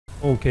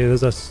Okay,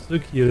 there's a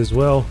Stook here as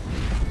well.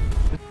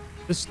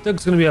 This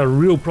Stook's gonna be a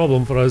real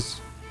problem for us.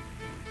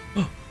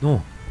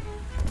 No,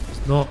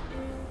 it's not.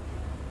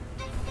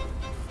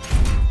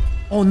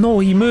 Oh no,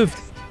 he moved.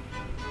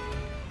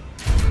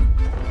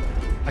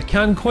 I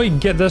can't quite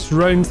get this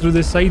round through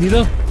this side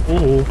either.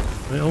 Uh-oh.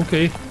 Right,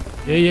 okay.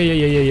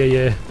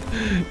 Yeah.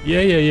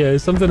 Yeah.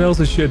 Something else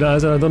is shooting at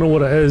us and I don't know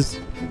what it is.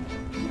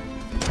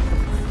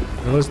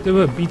 Now let's do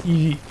what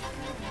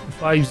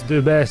BT-5s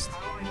do best.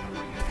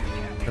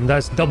 And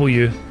that's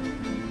W.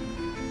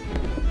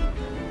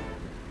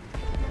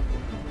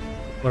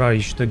 Where are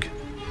you, Stug?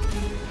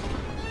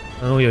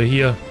 I know you're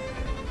here.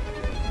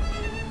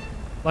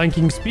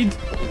 Flanking speed.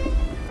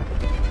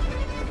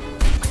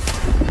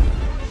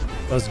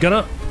 Let's get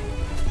it.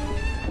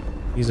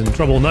 He's in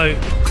trouble now.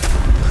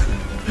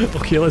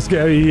 Okay, let's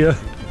get out of here.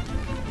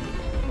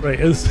 Right,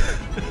 it's...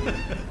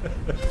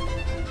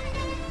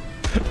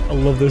 I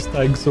love this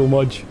tag so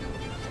much.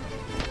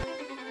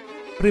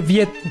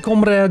 Привет,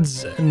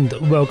 comrades, and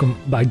welcome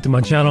back to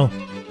my channel.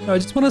 Now, I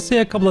just want to say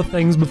a couple of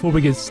things before we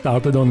get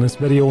started on this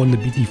video on the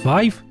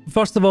BT-5.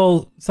 First of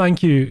all,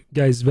 thank you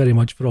guys very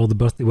much for all the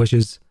birthday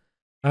wishes.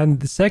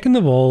 And second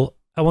of all,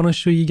 I want to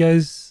show you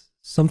guys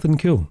something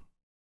cool.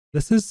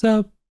 This is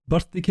a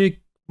birthday cake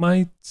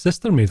my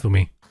sister made for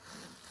me.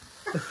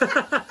 That's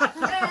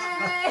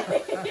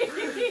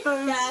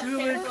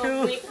really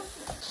cool.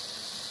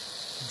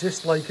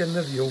 Just like in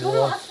the real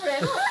world.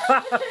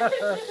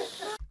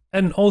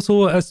 And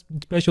also a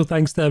special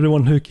thanks to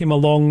everyone who came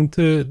along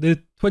to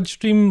the Twitch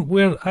stream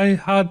where I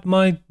had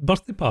my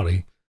birthday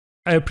party.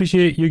 I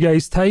appreciate you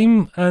guys'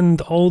 time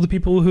and all the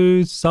people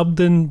who subbed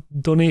and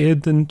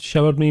donated and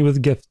showered me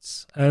with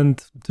gifts.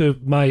 And to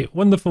my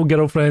wonderful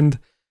girlfriend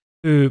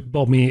who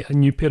bought me a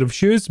new pair of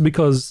shoes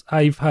because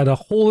I've had a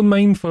hole in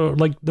mine for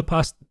like the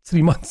past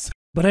 3 months.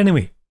 But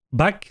anyway,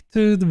 back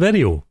to the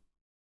video.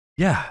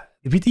 Yeah,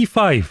 the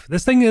BT-5.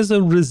 This thing is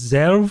a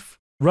reserve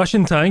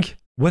Russian tank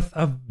with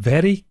a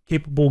very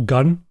capable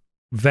gun,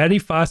 very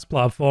fast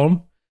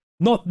platform,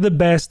 not the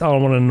best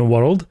armor in the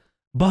world,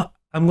 but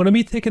I'm going to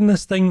be taking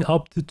this thing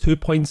up to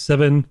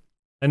 2.7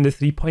 and the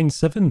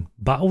 3.7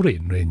 battle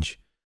rating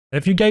range.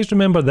 If you guys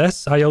remember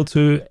this,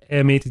 IL-2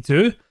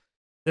 M82,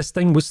 this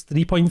thing was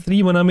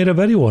 3.3 when I made a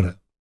video on it.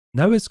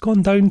 Now it's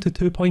gone down to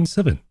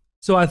 2.7.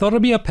 So I thought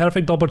it'd be a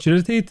perfect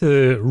opportunity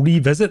to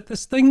revisit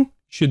this thing,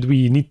 should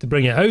we need to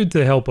bring it out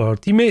to help our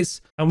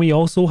teammates, and we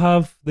also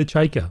have the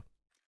Chaika.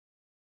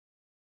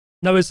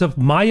 Now, it's of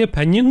my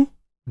opinion,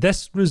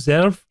 this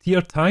reserve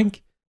tier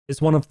tank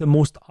is one of the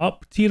most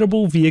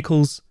up-tierable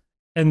vehicles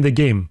in the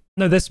game.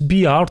 Now, this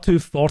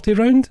BR-240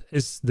 round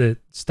is the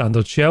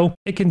standard shell.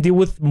 It can deal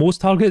with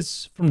most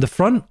targets from the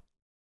front,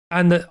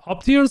 and the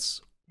up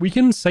tiers, we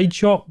can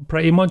sideshot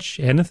pretty much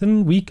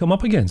anything we come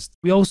up against.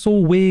 We also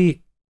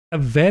weigh a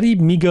very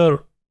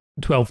meager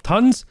 12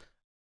 tons,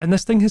 and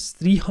this thing has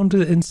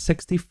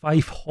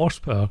 365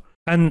 horsepower.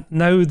 And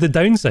now the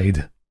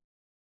downside.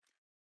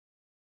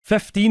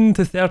 15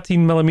 to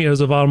 13 millimeters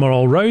of armor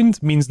all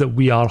round means that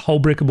we are hull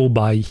breakable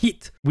by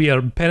heat. We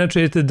are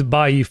penetrated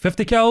by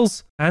 50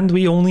 kills, and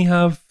we only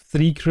have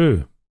 3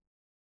 crew.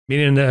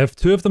 Meaning that if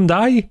 2 of them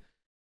die,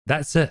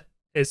 that's it.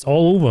 It's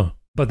all over.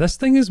 But this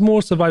thing is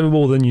more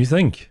survivable than you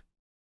think.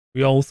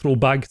 We all throw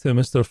back to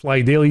Mr.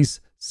 Fly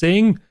Daly's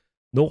saying,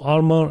 no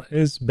armor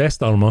is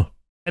best armor.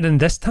 And in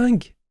this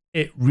tank,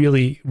 it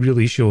really,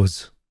 really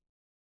shows.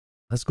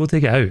 Let's go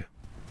take it out.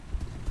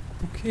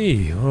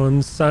 Okay,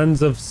 on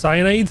Sands of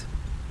Cyanide.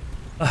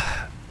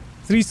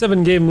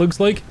 3-7 game looks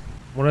like.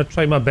 I want to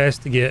try my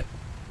best to get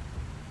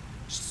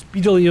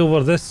speedily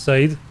over this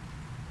side.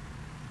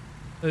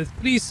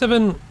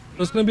 3-7,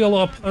 there's going to be a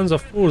lot of Panzer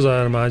IVs,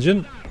 I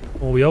imagine.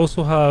 Well, we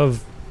also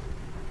have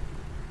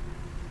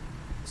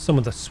some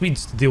of the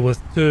Swedes to deal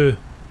with too.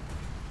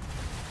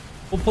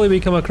 Hopefully we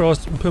come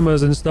across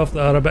Pumas and stuff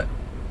that are a bit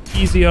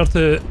easier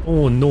to...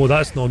 Oh no,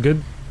 that's not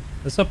good.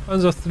 It's a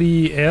Panzer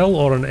 3L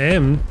or an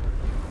M.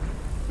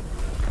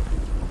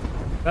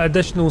 That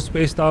additional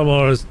spaced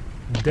armor is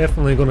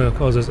definitely going to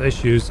cause us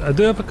issues. I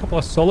do have a couple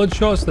of solid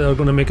shots that are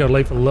going to make our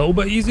life a little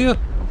bit easier.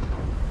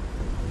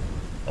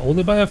 But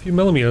only by a few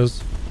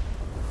millimeters.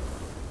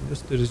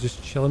 This dude is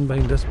just chilling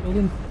behind this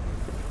building.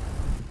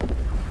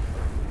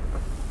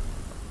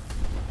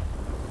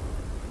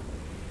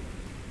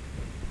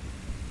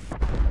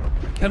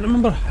 I can't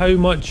remember how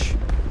much...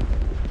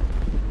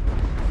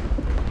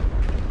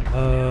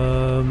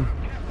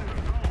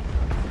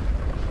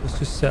 Let's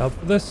just set up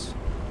for this.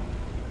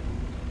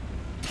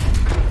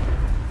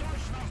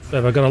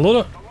 Have I got a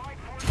loader?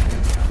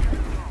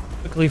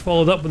 Quickly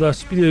followed up with a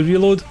speedy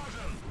reload.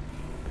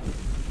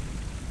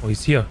 Oh,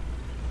 he's here.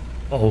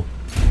 Uh-oh.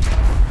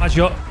 Bad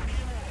shot.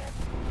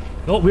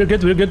 No, we're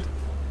good, we're good.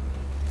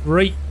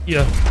 Right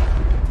here.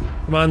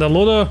 Commander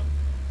loader.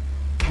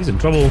 He's in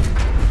trouble.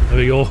 There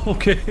we go.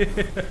 Okay.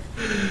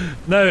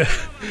 Now,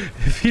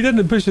 if he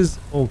didn't push his...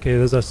 Okay,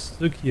 there's a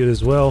Stook here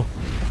as well.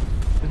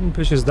 Didn't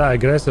push us that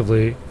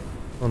aggressively.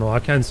 Oh no, I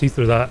can't see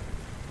through that.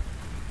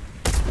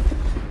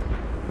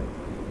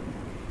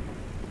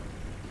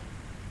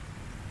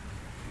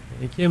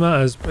 He came at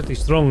us pretty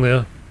strong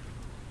there.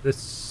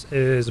 This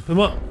is a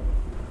Puma.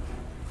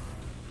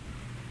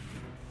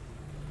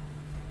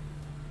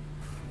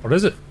 Or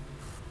is it?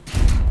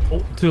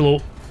 Oh, too low.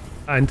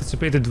 I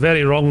anticipated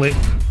very wrongly.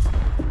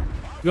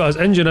 Got his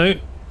engine out.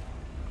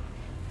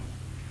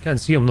 Can't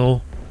see him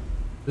though.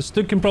 This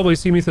Stug can probably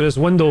see me through this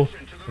window.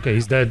 Okay,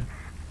 he's dead.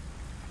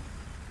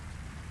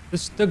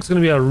 This Stug's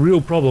gonna be a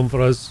real problem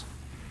for us.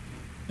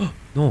 Oh,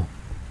 no.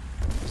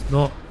 It's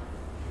not.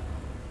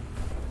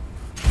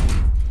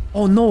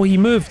 Oh no, he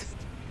moved.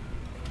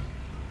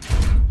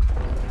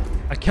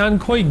 I can't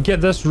quite get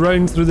this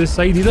round through this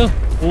side either.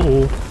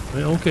 Uh-oh.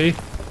 Right, okay.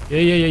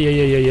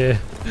 Yeah.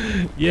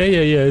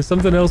 Yeah.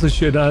 Something else is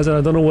shooting at us and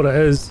I don't know what it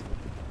is.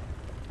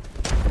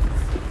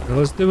 Now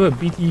let's do what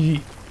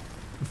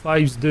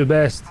BT-5s do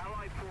best.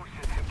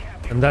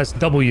 And that's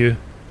W.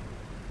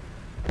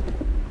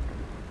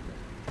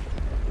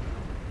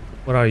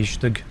 Where are you,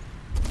 Stug?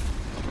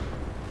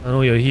 I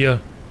know you're here.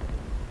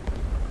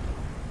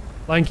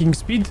 Flanking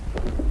speed.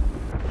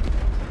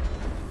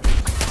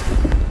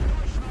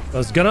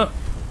 That's Gunner.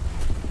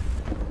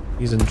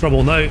 He's in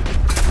trouble now.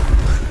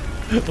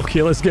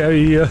 Okay, let's get out of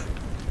here.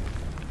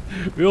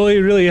 We only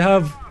really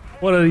have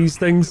one of these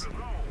things.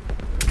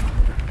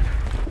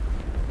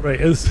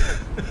 Right, it's...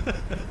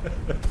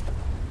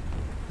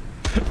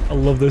 I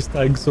love this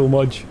tank so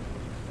much.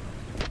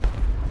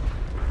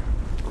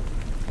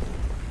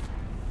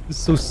 It's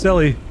so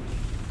silly.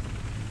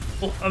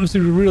 Oh, I'm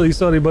really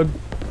sorry, bud.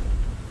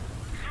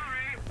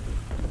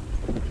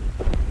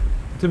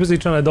 Too busy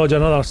trying to dodge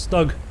another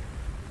Stug.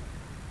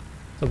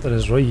 Something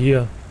is right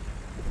here.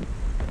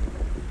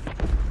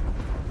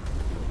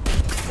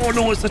 Oh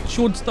no, it's a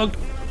chode Stug.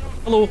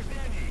 Hello.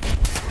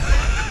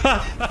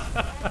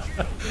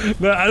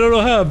 No, I don't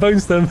know how I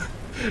bounced him,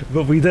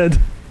 but we did.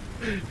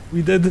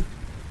 We did.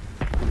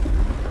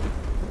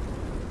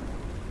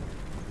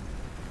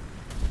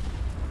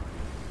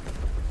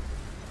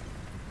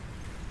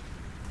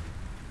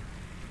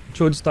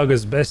 Chode Stug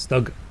is best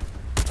Stug.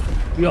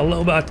 We got a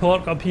little bit of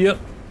torque up here.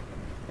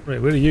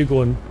 Right, where are you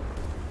going?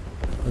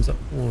 What's up?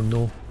 Oh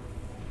no.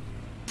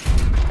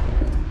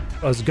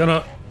 I was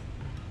gonna...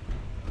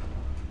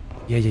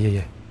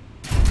 Yeah.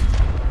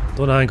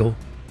 Don't angle.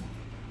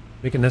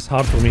 Making this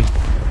hard for me.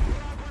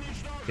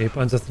 Okay,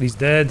 Panzer III's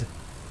dead.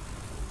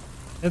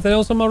 Anything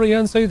else on my right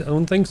hand side? I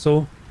don't think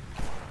so.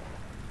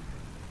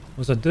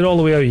 Was I did all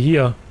the way out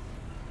here?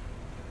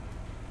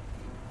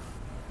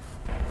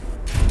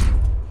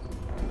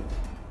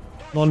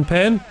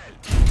 Non-pen?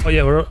 Oh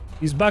yeah,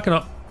 he's backing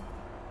up.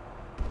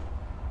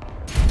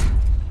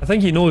 I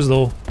think he knows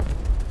though.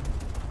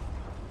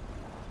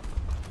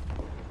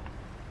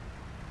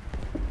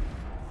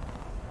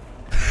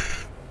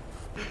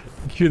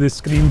 Cue the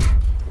scream.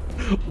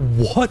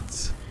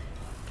 What?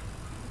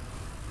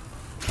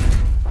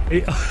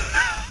 Hey,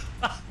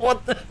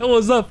 what the hell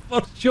was that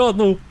first shot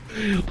though?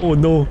 Oh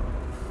no.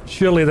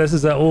 Surely this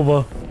is it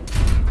over.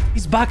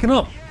 He's backing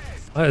up.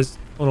 That is...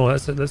 Oh no,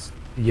 that's the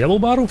yellow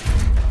barrel?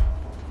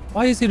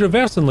 Why is he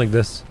reversing like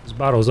this? His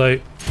barrel's out.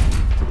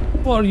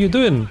 What are you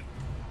doing?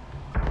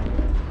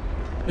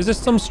 Is this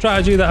some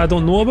strategy that I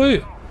don't know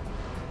about?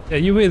 Yeah,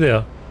 you wait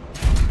there.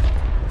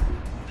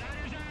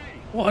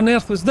 What on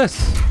earth was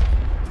this?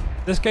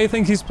 This guy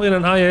thinks he's playing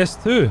an IS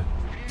too.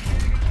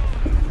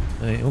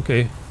 Right,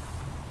 okay.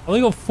 I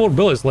only got 4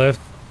 bullets left.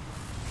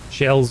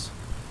 Shells.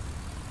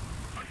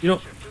 You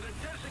know...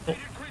 Oh.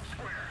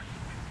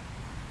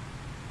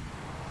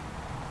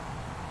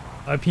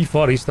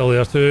 P40's still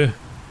there too.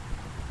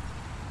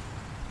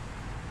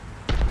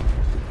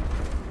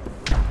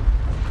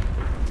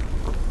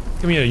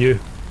 Come here, you.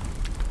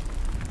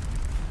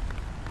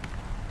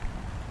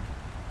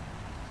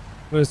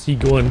 Where's he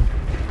going?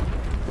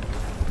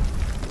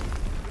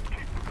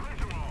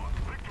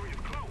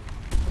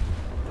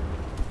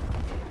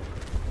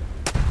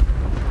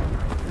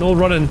 No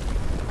running.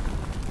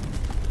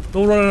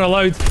 No running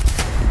allowed.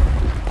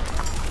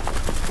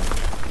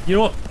 You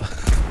know what?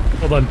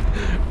 Hold on.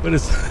 Where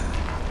is...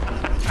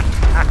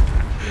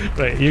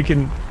 Right, you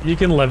can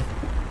live.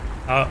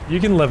 You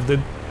can live,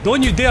 dude.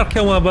 Don't you dare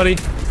kill my buddy.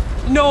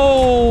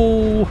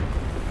 No!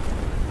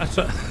 I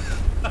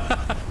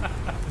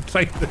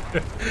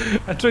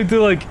tried to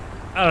like,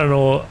 I don't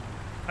know,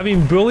 I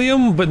mean bully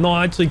him but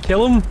not actually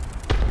kill him,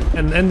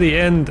 and in the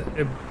end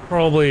it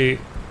probably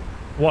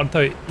worked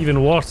out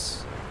even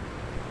worse.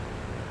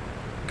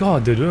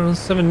 God dude, we're on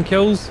 7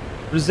 kills.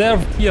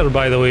 Reserve tier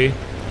by the way.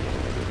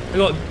 I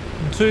got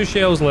 2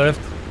 shells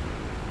left.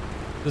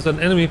 There's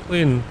an enemy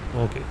plane.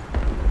 Okay.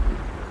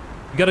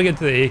 We gotta get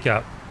to the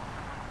A-cap.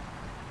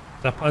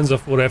 There's a Panzer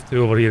IV F2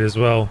 over here as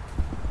well.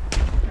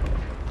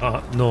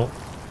 Ah, no.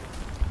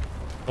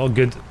 Not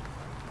good.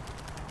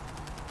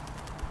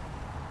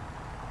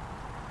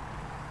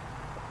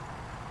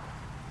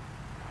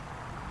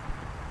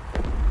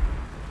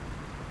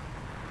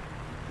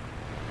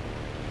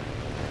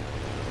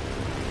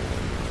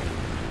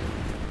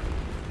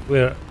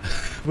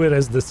 Where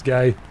is this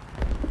guy?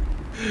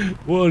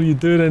 What are you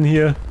doing in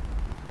here?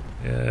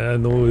 Yeah, I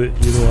know that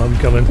you know I'm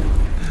coming.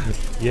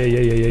 Yeah, yeah,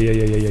 yeah, yeah, yeah,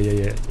 yeah, yeah, yeah, yeah,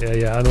 yeah, yeah,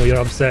 yeah. I know you're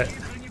upset.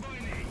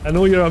 I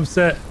know you're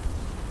upset.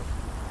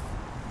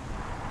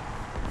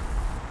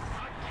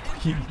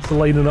 He's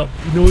lining up.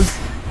 He knows.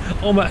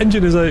 Oh, my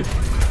engine is out.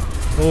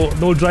 Oh,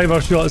 no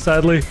driver shot,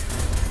 sadly.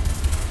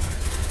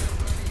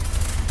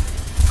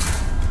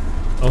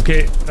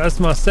 Okay, that's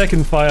my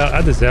second fire.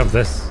 I deserve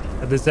this.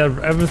 I deserve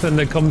everything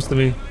that comes to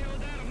me.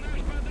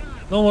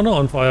 No, we're not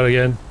on fire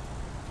again.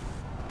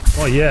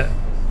 Not yet.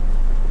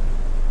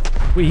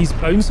 Wait, he's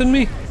bouncing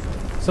me?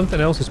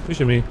 Something else is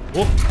pushing me.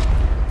 Oh.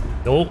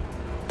 No.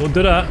 Don't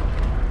do that.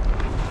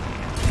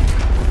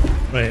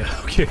 Right,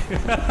 okay.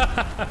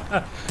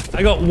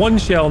 I got one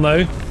shell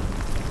now.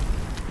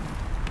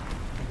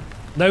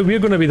 Now we're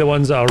going to be the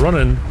ones that are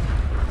running.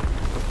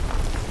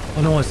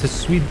 Oh no, it's the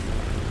Swede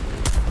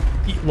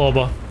heat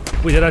lobber.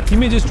 Wait, did our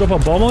teammate just drop a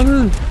bomb on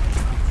him?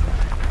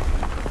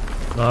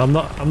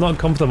 No, I'm not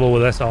comfortable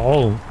with this at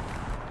all.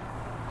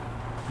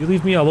 You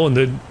leave me alone,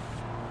 dude.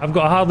 I've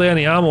got hardly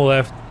any ammo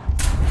left.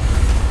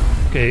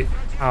 Okay,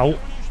 ow.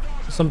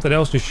 Something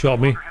else just shot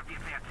me.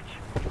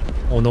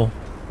 Oh no.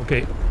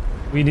 Okay,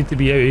 we need to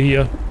be out of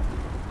here.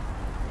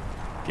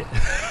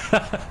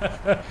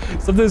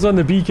 Something's on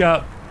the B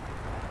cap.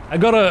 I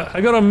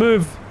gotta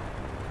move.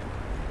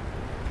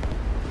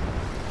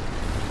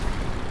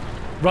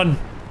 Run.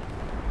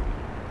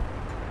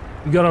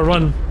 You gotta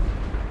run.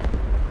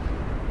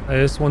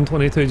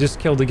 S122 just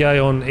killed the guy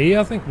on A,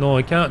 I think? No,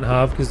 I can't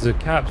have because the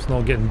cap's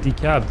not getting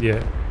decapped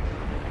yet.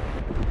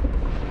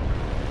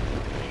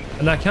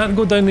 And I can't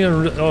go down there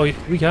and... Oh,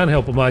 we can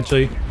help him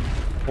actually.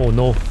 Oh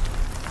no.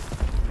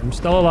 I'm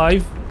still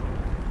alive.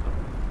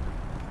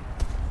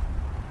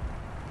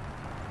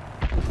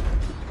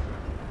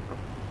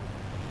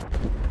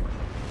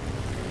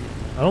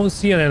 I don't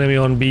see an enemy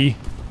on B.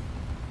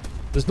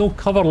 There's no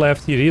cover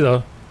left here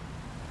either.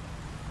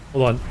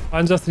 Hold on.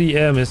 Panzer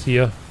 3M is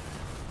here.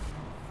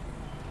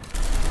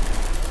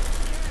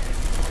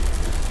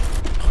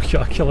 Oh,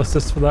 got a kill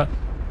assist for that.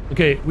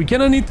 Okay, we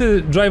kind of need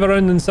to drive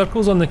around in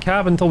circles on the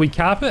cap until we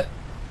cap it.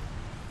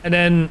 And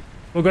then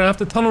we're going to have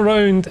to turn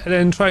around and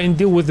then try and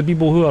deal with the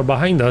people who are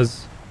behind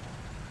us.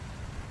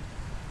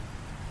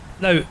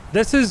 Now,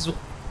 this is...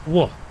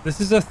 What?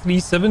 This is a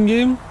 3-7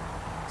 game?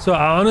 So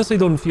I honestly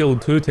don't feel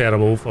too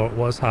terrible for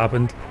what's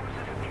happened.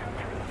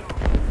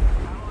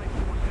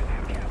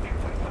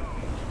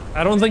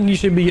 I don't think you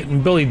should be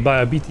getting bullied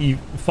by a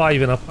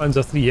BT-5 and a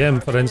Panzer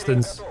 3M, for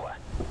instance.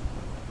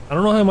 I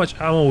don't know how much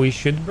ammo we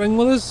should bring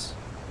with us.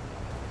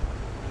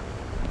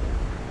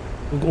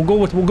 We'll go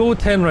with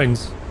 10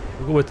 rounds.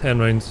 We'll go with 10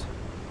 rounds.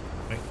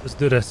 Right, let's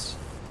do this.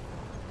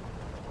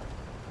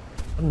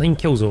 9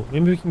 kills though.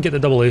 Maybe we can get the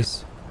double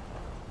ace.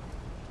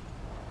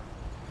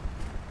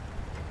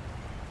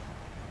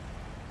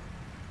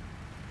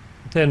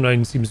 Ten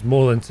rounds seems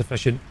more than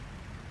sufficient.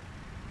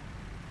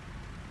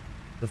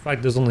 The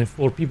fact there's only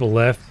 4 people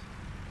left.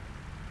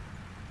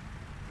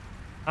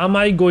 Am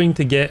I going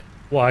to get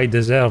what I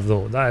deserve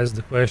though? That is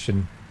the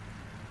question.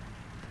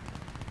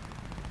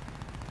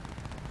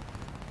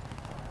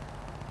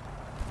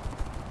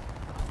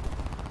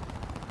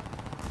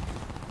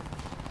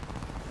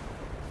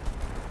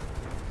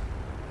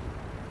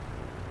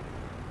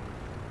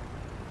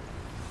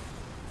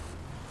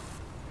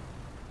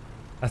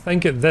 I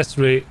think at this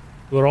rate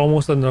we're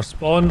almost in their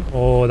spawn.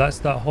 Oh, that's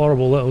that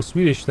horrible little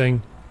Swedish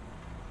thing.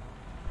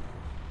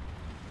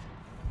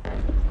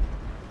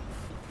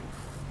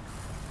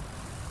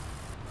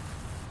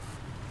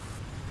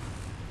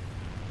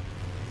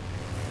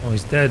 Oh,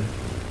 he's dead.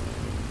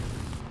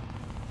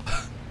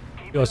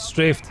 You're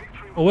strafed.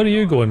 Oh, where are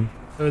you going?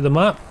 Out of the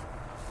map?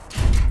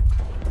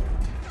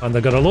 And I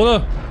got a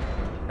loader.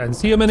 Can't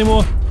see him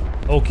anymore.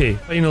 Okay,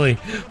 finally.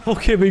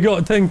 Okay, we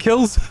got 10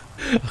 kills.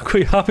 I'm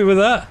quite happy with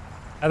that.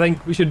 I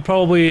think we should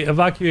probably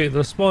evacuate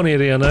the spawn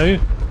area now.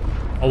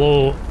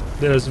 Although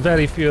there's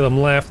very few of them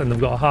left and they've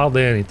got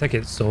hardly any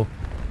tickets, so...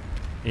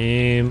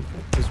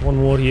 there's one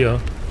more here.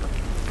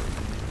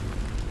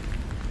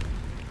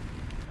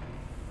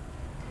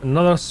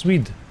 Another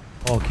Swede.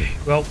 Okay,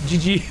 well,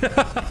 GG.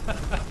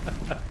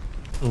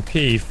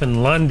 Okay,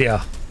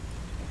 Finlandia.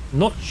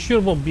 Not sure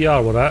what BR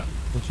we're at.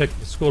 We'll check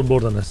the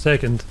scoreboard in a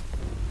second.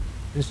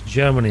 It's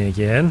Germany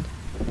again.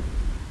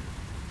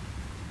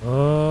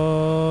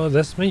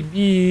 This might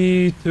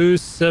be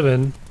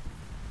 2-7.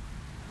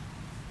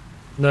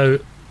 Now,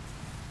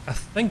 I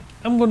think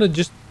I'm gonna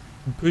just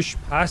push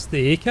past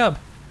the A-cap.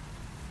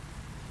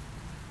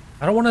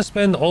 I don't want to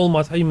spend all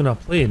my time in a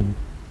plane.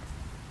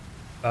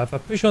 But if I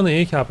push on the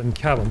A-cap and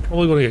cap, I'm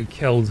probably gonna get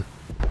killed.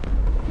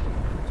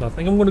 So I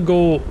think I'm gonna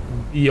go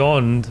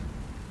beyond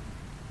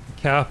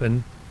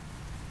capping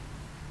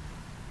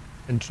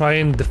and try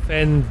and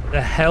defend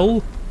the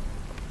hill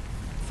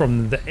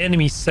from the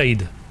enemy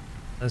side.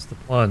 That's the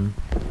plan.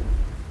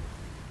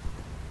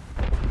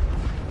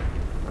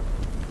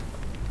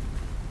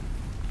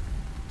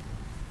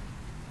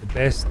 The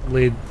best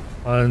laid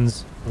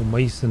plans, O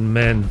mice and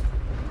men.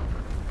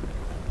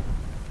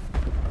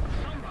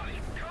 Somebody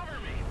cover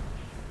me!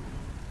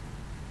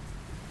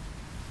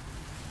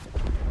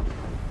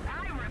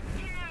 I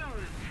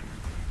refuse!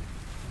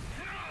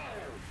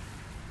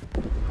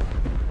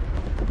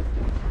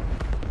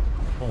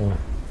 Oh.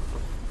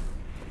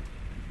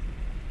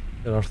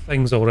 There are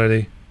things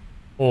already.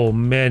 Oh,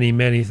 many,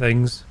 many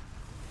things.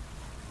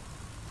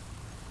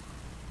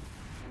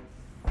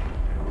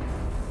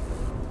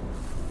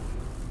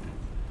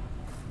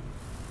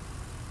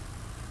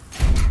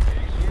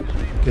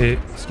 Okay,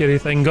 scary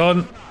thing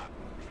gone.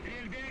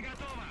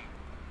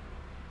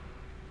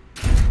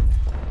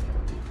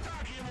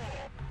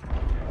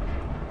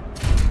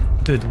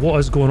 Dude, what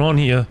is going on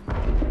here?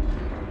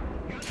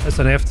 That's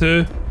an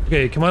F2.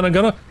 Okay, come on, I'm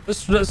gonna...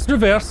 Let's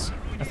reverse.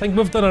 I think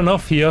we've done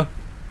enough here.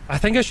 I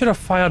think I should have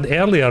fired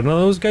earlier. None of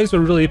those guys were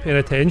really paying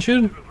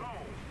attention.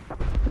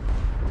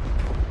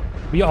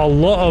 We got a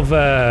lot of...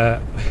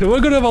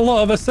 we're gonna have a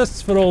lot of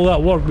assists for all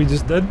that work we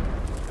just did.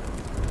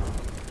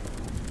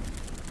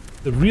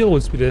 The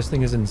reload speed of this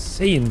thing is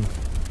insane.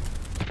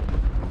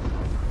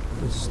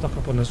 I'm stuck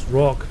up on this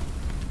rock.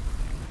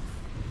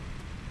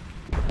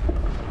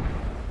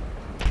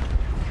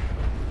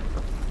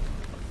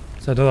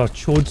 It's another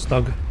chode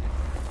stug.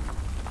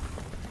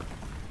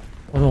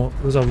 Oh no,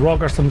 there's a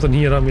rock or something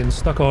here I'm getting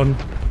stuck on.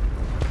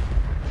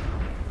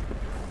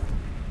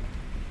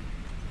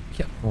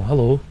 Yeah. Oh,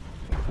 hello.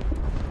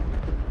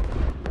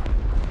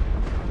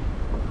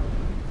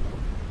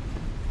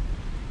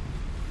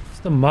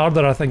 It's the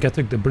murder I think I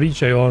took the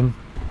breach out on.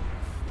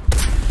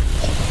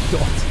 Oh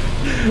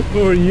god.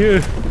 Where were you?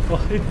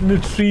 Hiding in the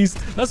trees.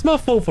 That's my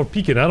fault for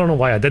peeking. I don't know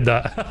why I did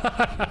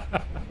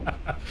that.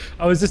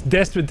 I was just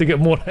desperate to get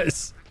more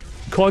hits.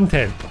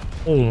 Content.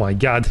 Oh my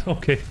god.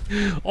 Okay.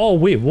 Oh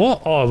wait,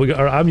 what? Oh, we got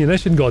our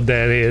ammunition got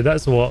detonated.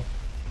 That's what.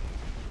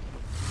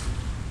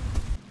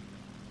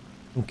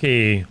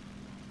 Okay.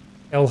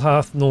 Hell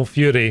hath no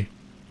fury.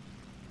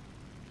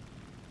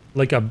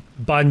 Like a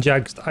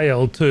Banjaxed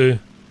IL-2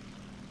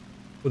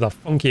 with a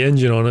funky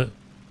engine on it.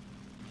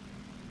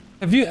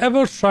 Have you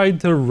ever tried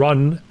to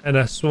run in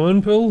a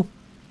swimming pool?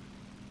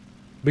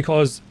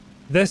 Because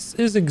this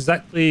is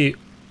exactly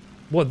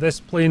what this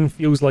plane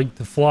feels like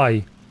to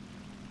fly.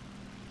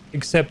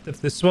 Except if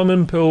the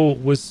swimming pool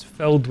was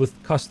filled with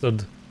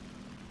custard.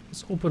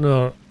 Let's open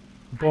our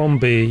bomb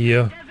bay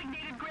here.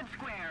 Designated grid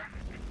square.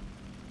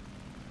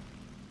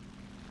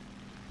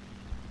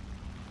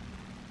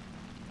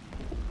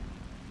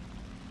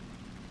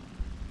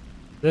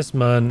 This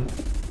man...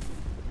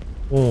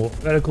 Oh,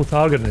 vertical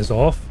targeting is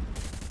off.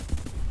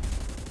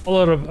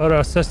 All our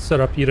assists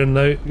are appearing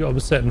now. We got them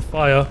setting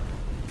fire.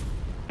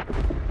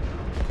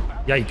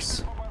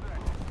 Yikes.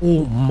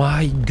 Oh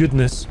my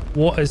goodness.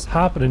 What is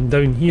happening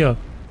down here?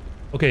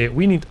 Okay,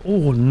 we need...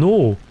 Oh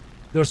no.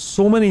 There's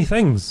so many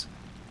things.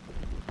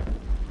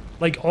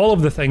 Like, all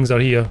of the things are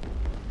here.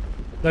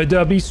 Now, do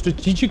I be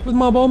strategic with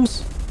my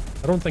bombs?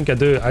 I don't think I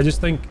do. I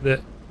just think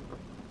that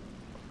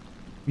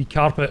we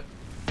carpet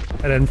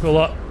and then pull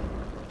up.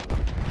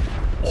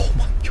 Oh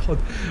my god.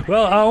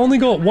 Well, I only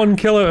got one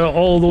kill out of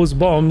all those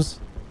bombs.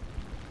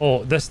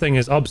 Oh, this thing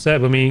is upset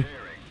with me.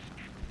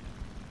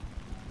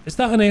 Is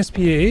that an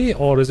SPAA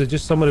or is it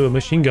just somebody with a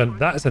machine gun?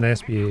 That's an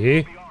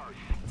SPAA.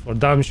 For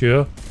damn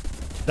sure.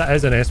 That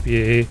is an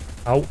SPAA.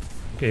 Ow.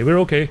 Okay, we're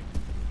okay.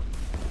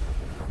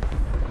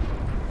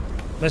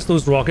 Missed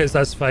those rockets,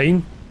 that's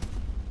fine.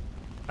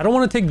 I don't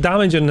want to take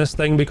damage in this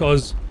thing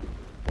because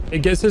it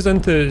gets us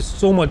into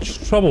so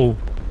much trouble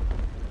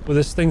with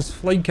this thing's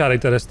flight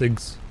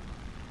characteristics.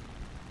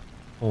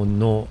 Oh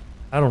no,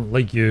 I don't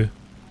like you.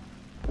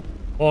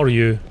 Or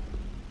you.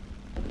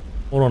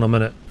 Hold on a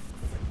minute.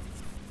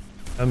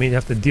 I mean, you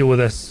have to deal with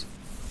this.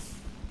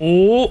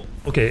 Oh,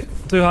 okay,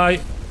 too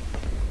high.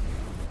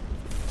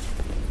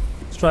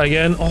 Let's try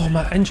again. Oh,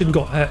 my engine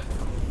got hit.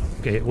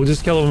 Okay, we'll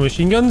just kill him with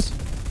machine guns.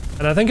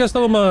 And I think I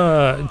still have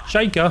my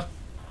Chaika.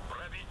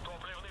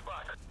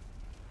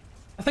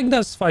 I think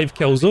that's 5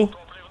 kills though.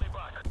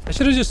 I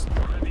should have just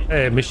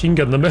machine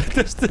gunned them at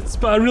distance,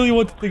 but I really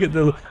wanted to get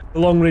the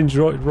long range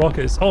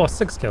rockets. Oh,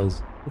 6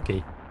 kills.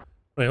 Okay.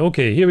 Right,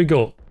 okay, here we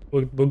go.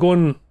 We're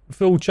going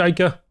full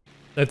Chaika.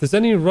 Now, if there's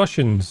any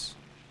Russians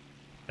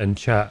in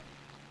chat,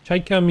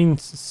 Chaika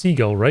means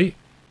seagull, right?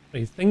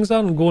 Right, things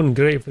aren't going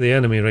great for the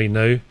enemy right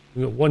now.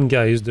 We've got one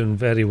guy who's doing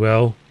very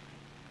well.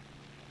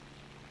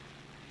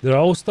 They're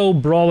all still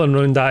brawling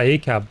around that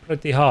ACAB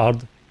pretty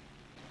hard.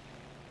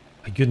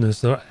 My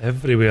goodness, they're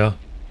everywhere.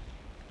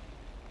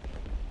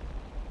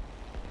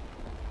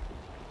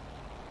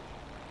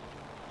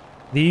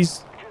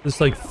 There's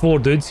like 4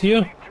 dudes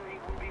here.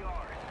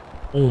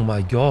 Oh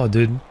my god,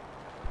 dude.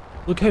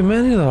 Look how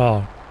many there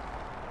are.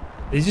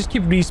 They just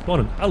keep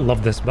respawning. I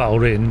love this battle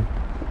rating.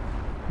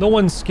 No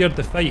one's scared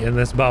to fight in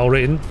this battle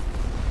rating.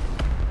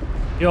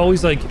 You're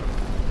always like...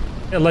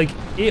 At like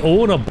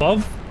 8-0 and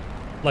above.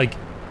 Like,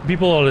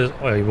 people are just,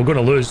 oh, we're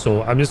gonna lose,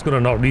 so I'm just gonna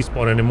not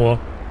respawn anymore.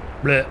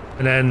 Blech.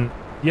 And then,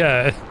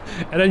 yeah.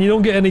 And then you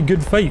don't get any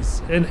good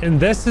fights. And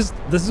this is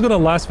gonna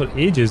last for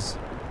ages.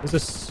 Is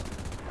this...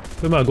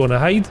 Who am I gonna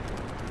hide?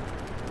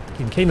 You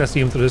can kinda see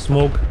him through the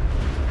smoke.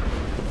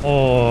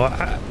 Oh,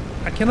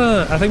 I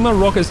think my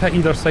rockets hit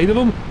either side of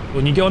him.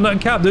 When you get on that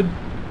cap, dude,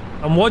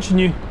 I'm watching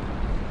you.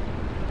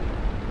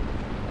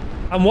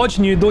 I'm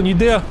watching you, don't you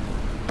dare.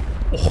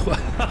 Oh.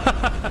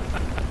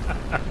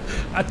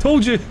 I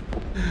told you.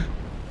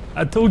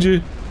 I told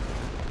you.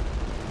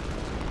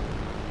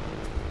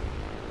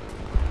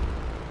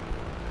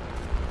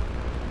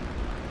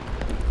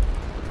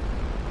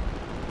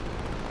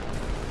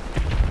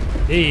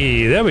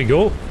 Hey, there we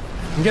go.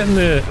 I'm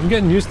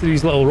getting used to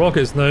these little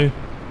rockets now.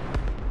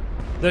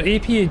 They're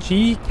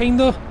APHE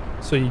kinda,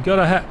 so you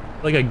gotta hit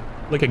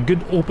like a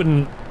good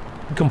open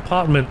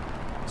compartment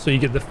so you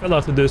get the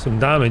filler to do some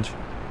damage.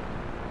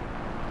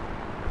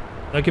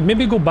 I could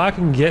maybe go back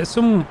and get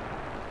some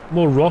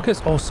more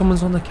rockets. Oh,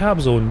 someone's on the cap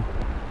zone.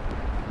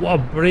 What a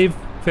brave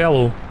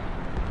fellow.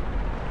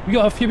 We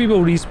got a few people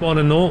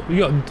respawning though. We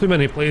got too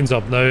many planes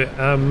up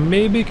now.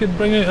 Maybe could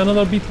bring out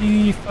another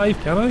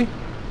BT-5, can I?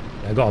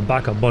 Yeah, I got a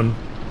backup one.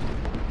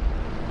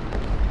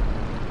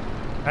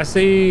 I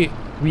say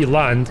we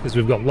land because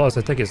we've got lots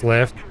of tickets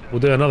left. We'll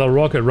do another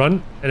rocket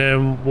run and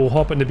then we'll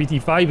hop into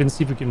BT-5 and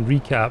see if we can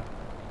recap.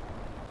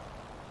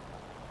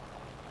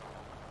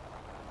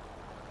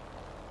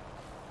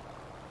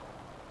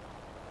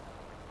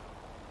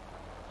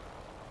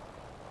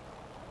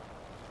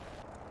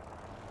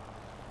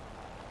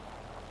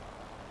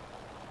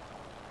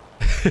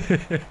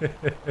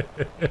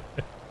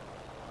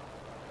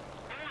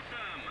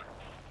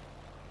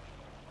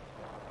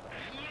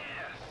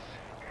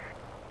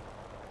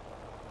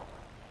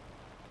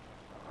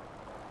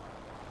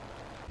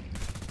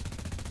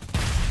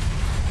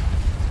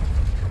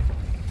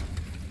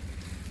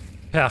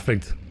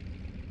 Perfect.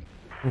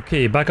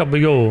 Okay, back up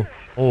we go.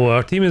 Oh,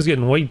 our team is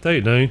getting wiped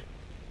out now. We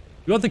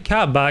got the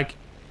cap back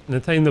in the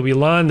time that we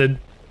landed.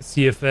 Let's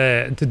see if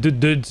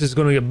dude's is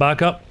going to get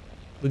back up.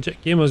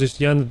 Legit gamers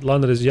just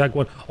landed his Yak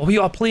 1. Oh, we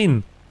got a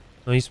plane.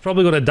 No, he's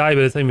probably going to die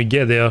by the time we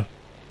get there.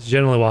 It's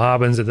generally what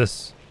happens at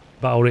this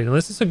battle rate.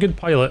 Unless it's a good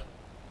pilot.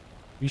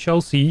 We shall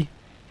see.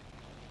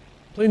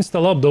 Plane's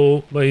still up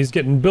though, but he's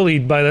getting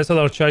bullied by this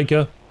other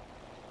Chika.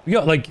 We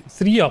got like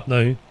 3 up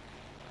now.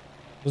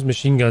 Those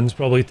machine guns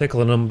probably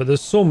tickling him, but there's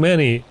so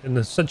many and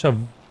there's such a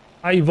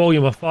high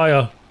volume of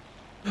fire.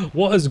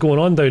 What is going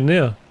on down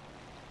there?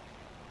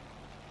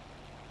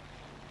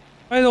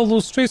 Why did all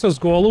those tracers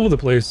go all over the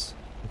place?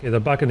 Okay,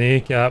 they're back in the A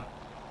cap.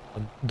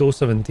 DO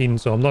 17,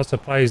 so I'm not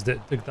surprised it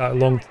took that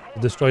long to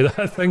destroy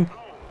that thing.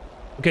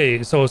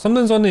 Okay, so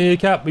something's on the A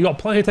cap. We got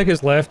plenty of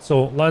tickets left,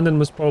 so landing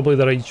was probably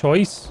the right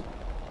choice.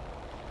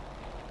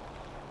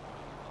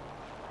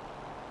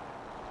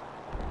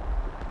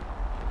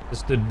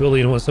 This dude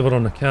bullying whatever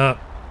on the cap.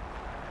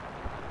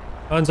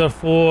 Panzer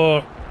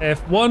 4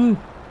 F1.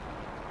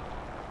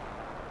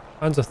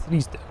 Panzer 3.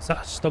 Is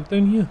that stuck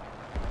down here?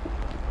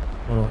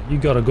 Oh no, you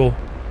gotta go.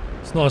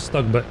 It's not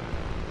stuck, but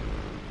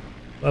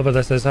whatever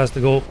this is has to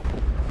go.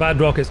 Bad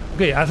rockets.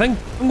 Okay, I think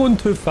I'm going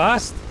too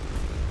fast.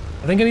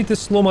 I think I need to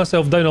slow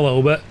myself down a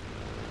little bit.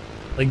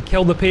 Like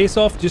kill the pace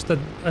off just a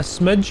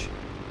smidge.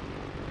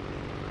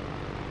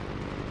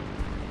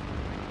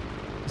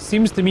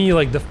 Seems to me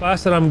like the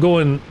faster I'm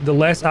going, the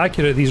less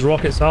accurate these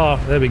rockets are.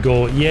 There we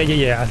go.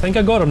 Yeah. I think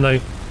I got him now. I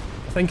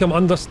think I'm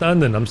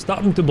understanding. I'm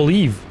starting to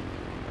believe.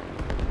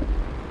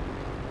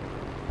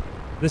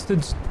 This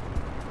dude's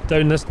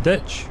down this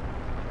ditch.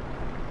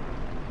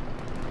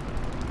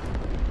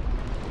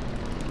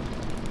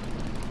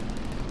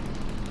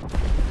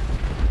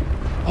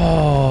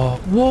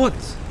 Oh, what?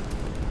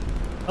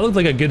 That looked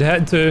like a good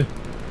hit too.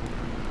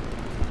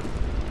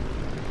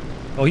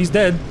 Oh, he's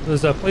dead.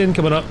 There's a plane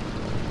coming up.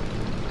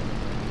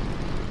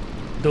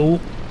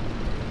 Though.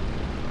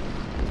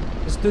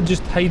 This dude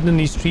just hiding in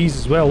these trees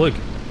as well, look.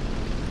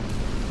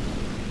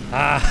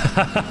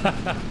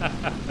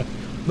 Ah,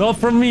 not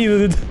from me,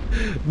 dude.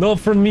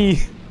 Not from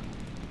me.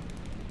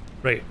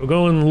 Right, we're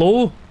going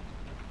low.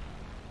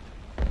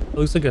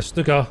 Looks like a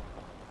Stuka.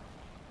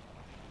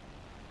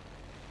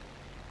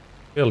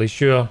 Fairly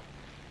sure.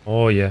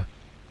 Oh yeah.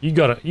 You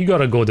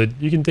gotta go, dude.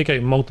 You can take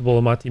out multiple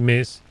of my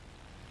teammates.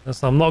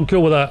 I'm not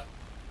cool with that.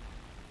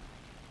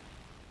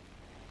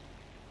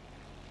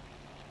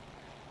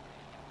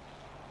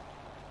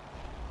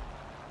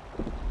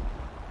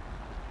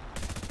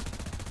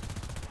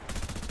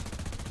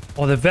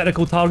 Oh, the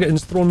vertical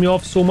targeting's thrown me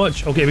off so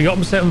much. Okay, we got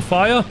him setting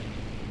fire.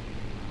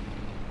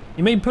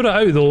 He might put it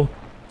out though.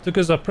 Took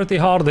us a pretty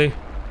hardy.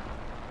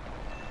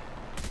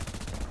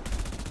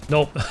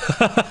 Nope.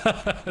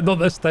 Not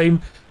this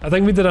time. I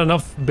think we did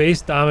enough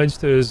base damage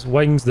to his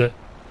wings that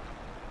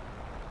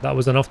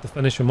was enough to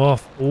finish him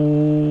off.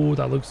 Oh,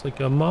 that looks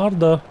like a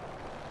Marder.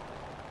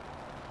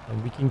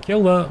 And we can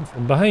kill that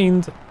from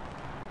behind.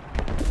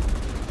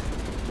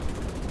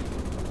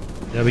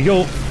 There we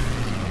go.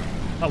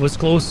 That was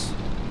close.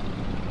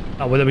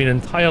 That would have been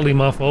entirely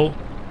my fault.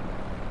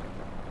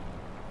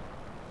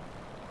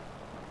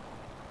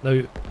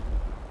 Now,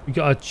 we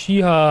got a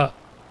Chiha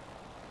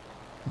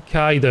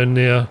Kai down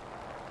there.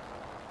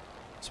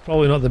 It's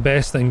probably not the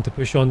best thing to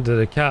push onto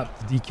the cap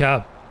to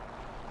decap.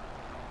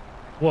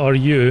 What are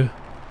you?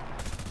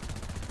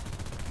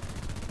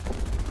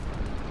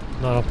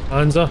 Not a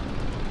Panzer.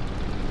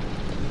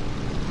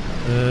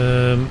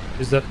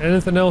 Is there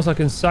anything else I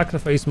can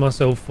sacrifice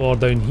myself for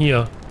down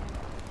here?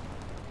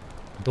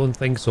 I don't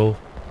think so.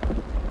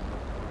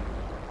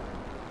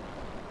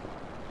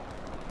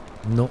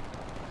 No.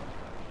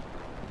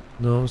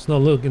 No, it's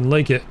not looking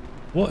like it.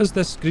 What is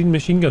this green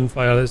machine gun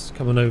fire that's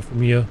coming out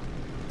from here?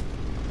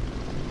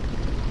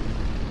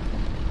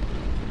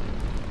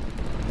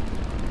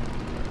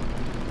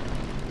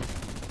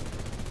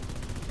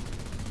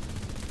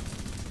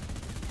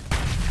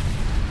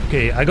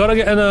 Okay, I gotta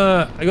get in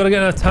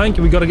a tank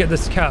and we gotta get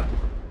this cap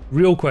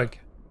real quick.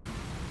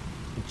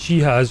 She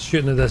has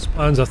shooting at this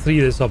Panzer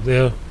III that's up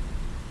there.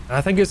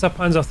 I think it's a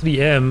Panzer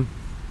IIIM.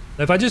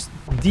 Now if I just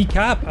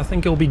decap, I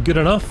think it'll be good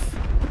enough.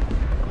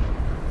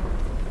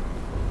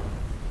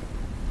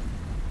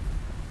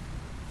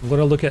 I'm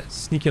gonna look at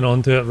sneaking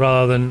onto it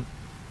rather than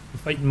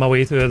fighting my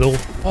way through it though.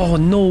 Oh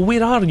no,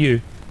 where are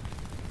you?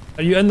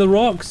 Are you in the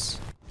rocks?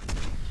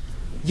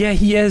 Yeah,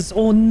 he is.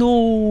 Oh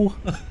no.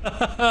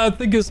 I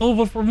think it's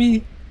over for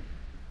me.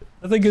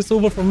 I think it's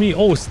over for me.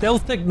 Oh,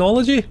 stealth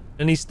technology?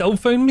 And he still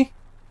found me?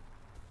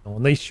 Oh,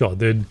 nice shot,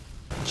 dude.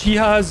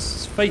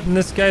 Jihaz fighting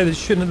this guy that's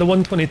shooting at the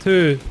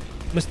 122.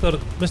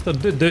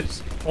 Mr. Doot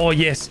Doots. Oh,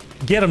 yes.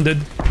 Get him,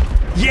 dude.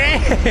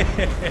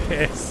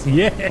 Yes!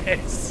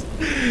 Yes!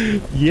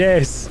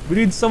 Yes! We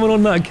need someone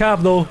on that cap,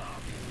 though.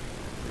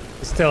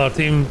 Let's tell our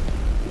team.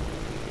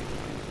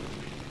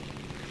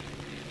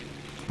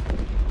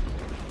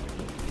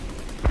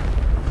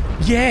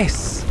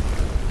 Yes!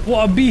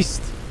 What a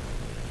beast!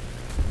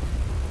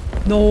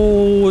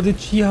 No, the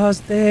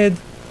Chiha's dead.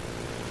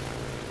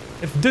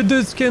 If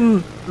Dudus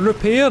can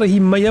repair, he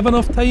might have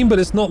enough time, but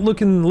it's not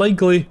looking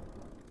likely.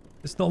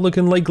 It's not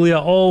looking likely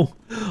at all.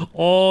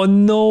 Oh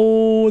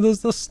no,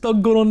 there's a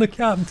stug going on the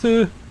cap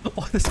too.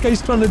 Oh, this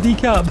guy's trying to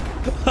decap.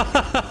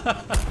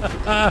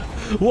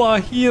 What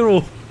a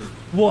hero.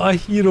 What a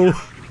hero.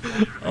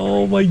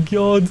 Oh my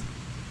god.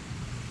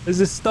 Is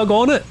this stug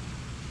on it?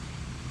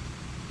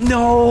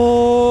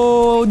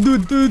 No,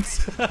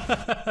 dudes.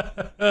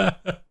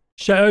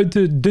 Shout out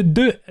to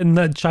Doot and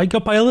that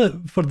Chaika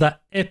pilot for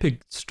that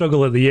epic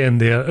struggle at the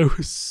end there. It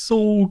was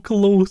so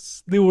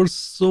close. They were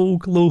so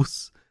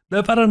close. Now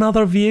if I had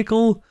another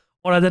vehicle,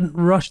 or I didn't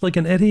rush like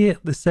an idiot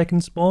the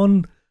second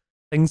spawn,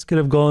 things could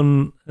have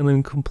gone in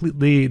a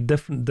completely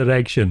different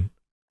direction.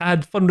 I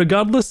had fun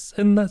regardless,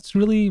 and that's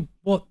really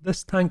what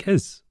this tank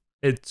is.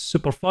 It's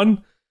super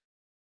fun.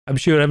 I'm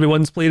sure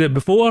everyone's played it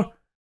before,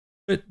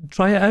 but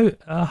try it out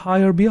at a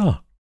higher BR.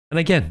 And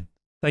again,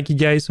 thank you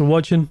guys for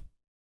watching.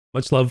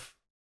 Much love.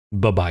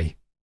 Bye-bye.